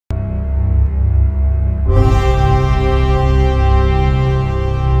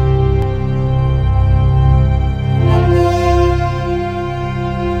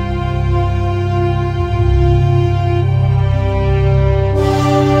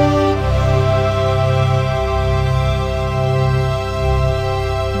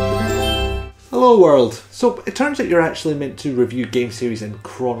Hello world! So it turns out you're actually meant to review game series in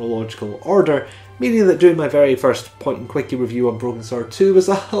chronological order, meaning that doing my very first point and quickie review on Broken Sword 2 was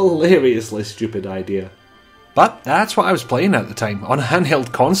a hilariously stupid idea. But that's what I was playing at the time, on a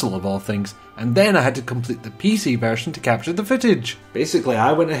handheld console of all things, and then I had to complete the PC version to capture the footage. Basically,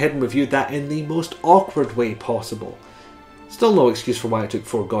 I went ahead and reviewed that in the most awkward way possible. Still no excuse for why it took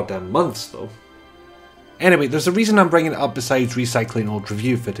 4 goddamn months though. Anyway, there's a reason I'm bringing it up besides recycling old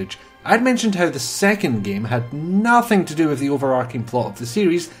review footage. I'd mentioned how the second game had nothing to do with the overarching plot of the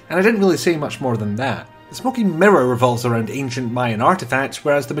series, and I didn't really say much more than that. The Smoking Mirror revolves around ancient Mayan artifacts,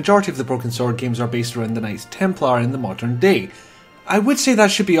 whereas the majority of the Broken Sword games are based around the Knights Templar in the modern day. I would say that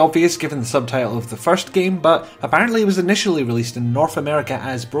should be obvious given the subtitle of the first game, but apparently it was initially released in North America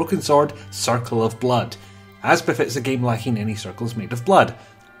as Broken Sword Circle of Blood, as befits a game lacking any circles made of blood.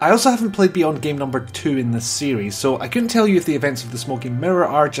 I also haven't played beyond game number 2 in this series, so I couldn't tell you if the events of the Smoking Mirror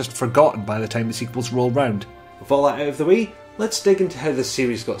are just forgotten by the time the sequels roll round. With all that out of the way, let's dig into how this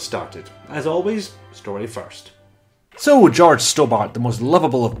series got started. As always, story first. So, George Stobart, the most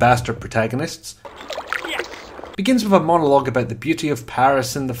lovable of bastard protagonists, begins with a monologue about the beauty of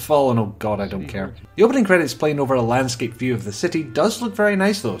Paris in the fall, and oh god, I don't care. The opening credits playing over a landscape view of the city does look very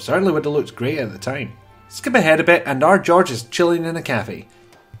nice though, certainly would have looked great at the time. Skip ahead a bit and our George is chilling in a cafe,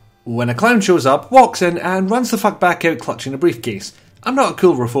 when a clown shows up, walks in and runs the fuck back out clutching a briefcase. I'm not a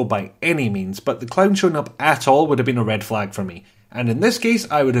cool rofo by any means, but the clown showing up at all would have been a red flag for me. And in this case,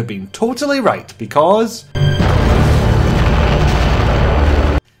 I would have been totally right, because...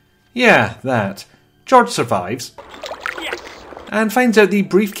 yeah, that. George survives, and finds out the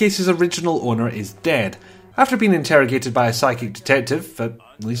briefcase's original owner is dead. After being interrogated by a psychic detective, at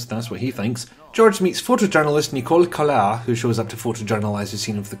least that's what he thinks, George meets photojournalist Nicole Collard, who shows up to photojournalise the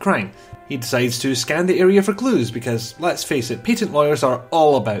scene of the crime. He decides to scan the area for clues because, let's face it, patent lawyers are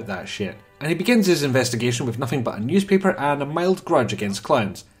all about that shit. And he begins his investigation with nothing but a newspaper and a mild grudge against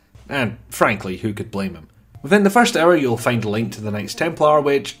clowns. And, frankly, who could blame him? Within the first hour you'll find a link to the Knights Templar,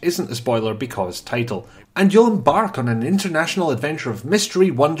 which isn't a spoiler because title. And you'll embark on an international adventure of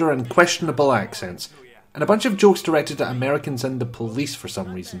mystery, wonder and questionable accents. And a bunch of jokes directed at Americans and the police for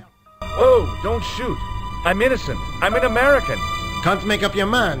some reason. Oh, don't shoot. I'm innocent. I'm an American. Can't make up your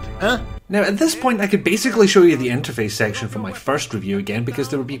mind, huh? Now at this point I could basically show you the interface section from my first review again because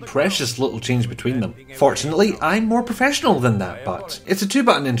there would be precious little change between them. Fortunately, I'm more professional than that, but it's a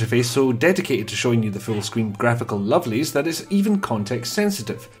 2-button interface so dedicated to showing you the full screen graphical lovelies that it's even context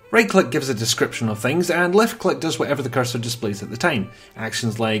sensitive. Right click gives a description of things and left click does whatever the cursor displays at the time.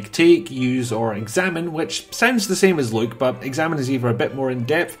 Actions like take, use or examine, which sounds the same as look, but examine is either a bit more in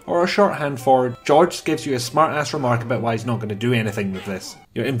depth or a shorthand for George gives you a smart ass remark about why he's not going to do anything with this.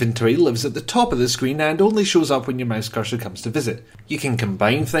 Your inventory lives at the top of the screen and only shows up when your mouse cursor comes to visit. You can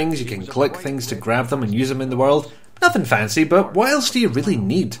combine things, you can click things to grab them and use them in the world. Nothing fancy, but what else do you really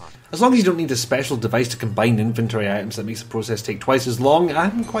need? As long as you don't need a special device to combine inventory items that makes the process take twice as long,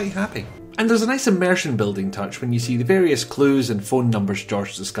 I'm quite happy. And there's a nice immersion building touch when you see the various clues and phone numbers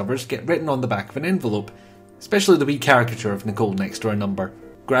George discovers get written on the back of an envelope, especially the wee caricature of Nicole next to her number.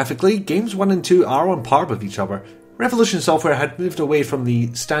 Graphically, games 1 and 2 are on par with each other. Revolution Software had moved away from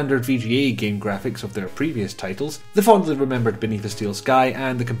the standard VGA game graphics of their previous titles, the fondly remembered Beneath a Steel Sky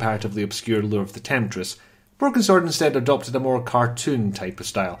and the comparatively obscure Lure of the Temptress. Broken Sword instead adopted a more cartoon type of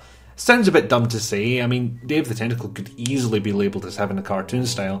style. Sounds a bit dumb to say, I mean, Dave the Tentacle could easily be labelled as having a cartoon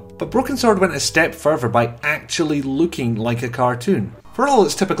style, but Broken Sword went a step further by actually looking like a cartoon. For all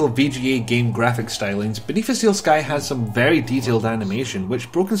its typical VGA game graphic stylings, Beneath a Steel Sky has some very detailed animation,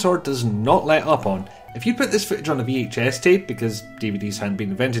 which Broken Sword does not let up on. If you put this footage on a VHS tape, because DVDs hadn't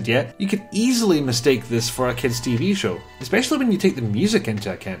been invented yet, you could easily mistake this for a kids' TV show, especially when you take the music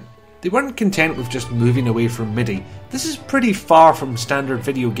into account. They weren't content with just moving away from MIDI. This is pretty far from standard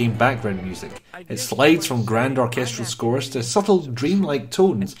video game background music. It slides from grand orchestral scores to subtle dreamlike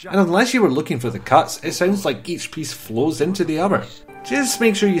tones, and unless you were looking for the cuts, it sounds like each piece flows into the other. Just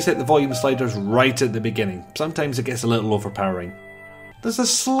make sure you set the volume sliders right at the beginning, sometimes it gets a little overpowering. There's a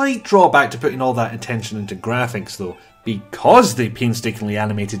slight drawback to putting all that attention into graphics though. Because they painstakingly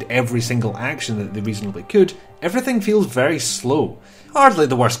animated every single action that they reasonably could, everything feels very slow. Hardly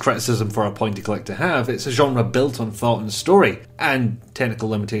the worst criticism for a point-and-click to have, it's a genre built on thought and story, and technical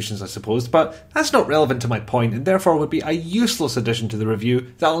limitations I suppose, but that's not relevant to my point and therefore would be a useless addition to the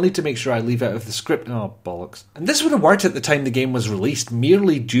review that I'll need to make sure I leave out of the script. Oh, bollocks. And this would have worked at the time the game was released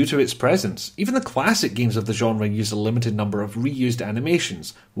merely due to its presence. Even the classic games of the genre use a limited number of reused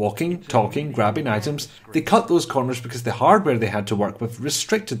animations. Walking, talking, grabbing items, they cut those corners because because the hardware they had to work with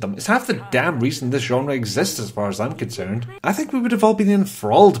restricted them. It's half the damn reason this genre exists as far as I'm concerned. I think we would have all been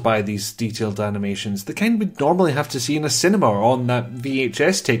enthralled by these detailed animations, the kind we'd normally have to see in a cinema or on that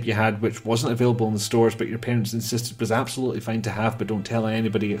VHS tape you had which wasn't available in the stores but your parents insisted was absolutely fine to have but don't tell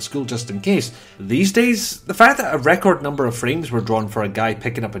anybody at school just in case. These days, the fact that a record number of frames were drawn for a guy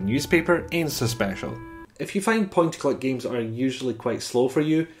picking up a newspaper ain't so special. If you find point-and-click games are usually quite slow for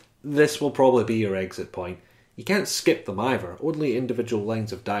you, this will probably be your exit point. You can't skip them either, only individual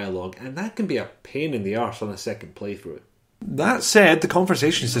lines of dialogue, and that can be a pain in the arse on a second playthrough. That said, the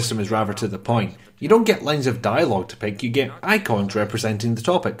conversation system is rather to the point. You don't get lines of dialogue to pick, you get icons representing the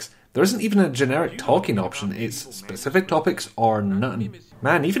topics. There isn't even a generic talking option, it's specific topics or none.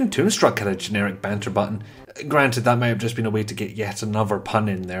 Man, even Toonstruck had a generic banter button. Granted, that might have just been a way to get yet another pun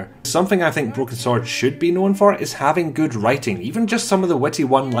in there. Something I think Broken Sword should be known for is having good writing, even just some of the witty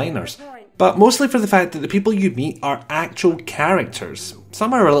one-liners. But mostly for the fact that the people you meet are actual characters.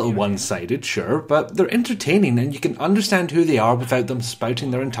 Some are a little one-sided, sure, but they're entertaining and you can understand who they are without them spouting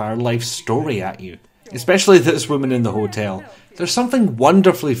their entire life story at you. Especially this woman in the hotel. There's something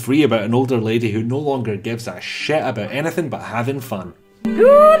wonderfully free about an older lady who no longer gives a shit about anything but having fun.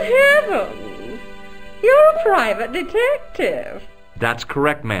 Good heavens! You're a private detective. That's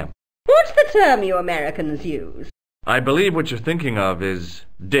correct, ma'am. What's the term you Americans use? I believe what you're thinking of is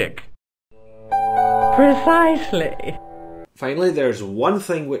dick. Precisely. Finally, there's one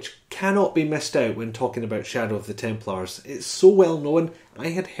thing which cannot be missed out when talking about Shadow of the Templars. It's so well known, I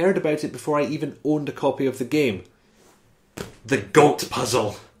had heard about it before I even owned a copy of the game. The goat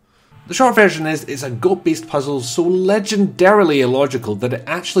puzzle. The short version is, it's a goat-based puzzle so legendarily illogical that it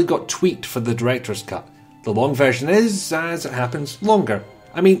actually got tweaked for the director's cut. The long version is, as it happens, longer.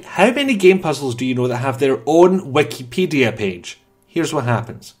 I mean, how many game puzzles do you know that have their own Wikipedia page? Here's what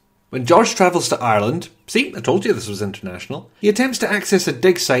happens. When George travels to Ireland, see, I told you this was international, he attempts to access a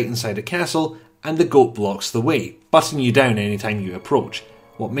dig site inside a castle, and the goat blocks the way, butting you down anytime you approach.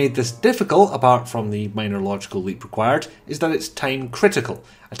 What made this difficult, apart from the minor logical leap required, is that it's time critical,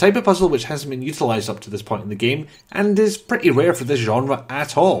 a type of puzzle which hasn't been utilised up to this point in the game, and is pretty rare for this genre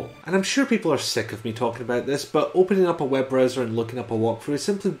at all. And I'm sure people are sick of me talking about this, but opening up a web browser and looking up a walkthrough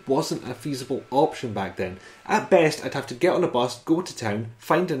simply wasn't a feasible option back then. At best, I'd have to get on a bus, go to town,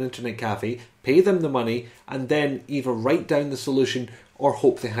 find an internet cafe, pay them the money, and then either write down the solution or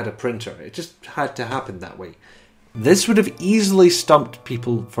hope they had a printer. It just had to happen that way. This would have easily stumped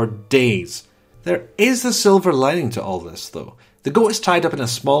people for days. There is a silver lining to all this, though. The goat is tied up in a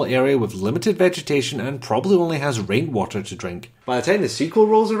small area with limited vegetation and probably only has rainwater to drink. By the time the sequel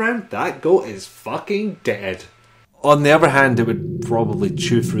rolls around, that goat is fucking dead. On the other hand, it would probably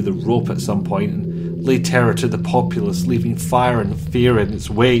chew through the rope at some point and lay terror to the populace, leaving fire and fear in its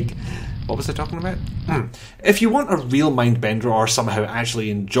wake. What was I talking about? If you want a real mindbender or somehow actually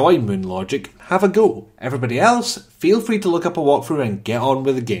enjoy moon logic, have a go. Everybody else, feel free to look up a walkthrough and get on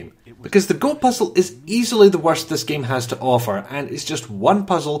with the game. Because the goat puzzle is easily the worst this game has to offer, and it's just one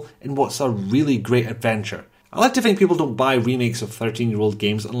puzzle in what's a really great adventure. I like to think people don't buy remakes of 13-year-old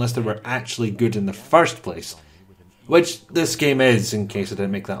games unless they were actually good in the first place. Which this game is, in case I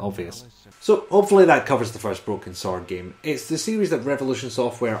didn't make that obvious. So hopefully that covers the first Broken Sword game. It's the series that Revolution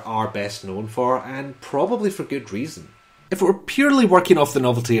Software are best known for, and probably for good reason. If it were purely working off the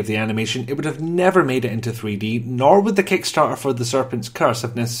novelty of the animation, it would have never made it into 3D, nor would the Kickstarter for The Serpent's Curse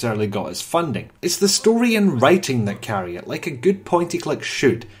have necessarily got its funding. It's the story and writing that carry it, like a good pointy-click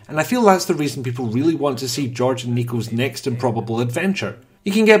should, and I feel that's the reason people really want to see George and Nico's next improbable adventure.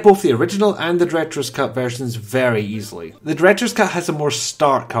 You can get both the original and the Director's Cut versions very easily. The Director's Cut has a more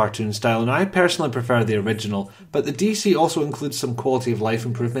stark cartoon style, and I personally prefer the original, but the DC also includes some quality of life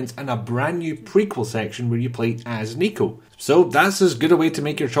improvements and a brand new prequel section where you play as Nico. So that's as good a way to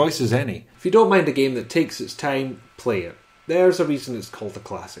make your choice as any. If you don't mind a game that takes its time, play it. There's a reason it's called a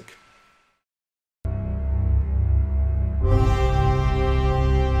classic.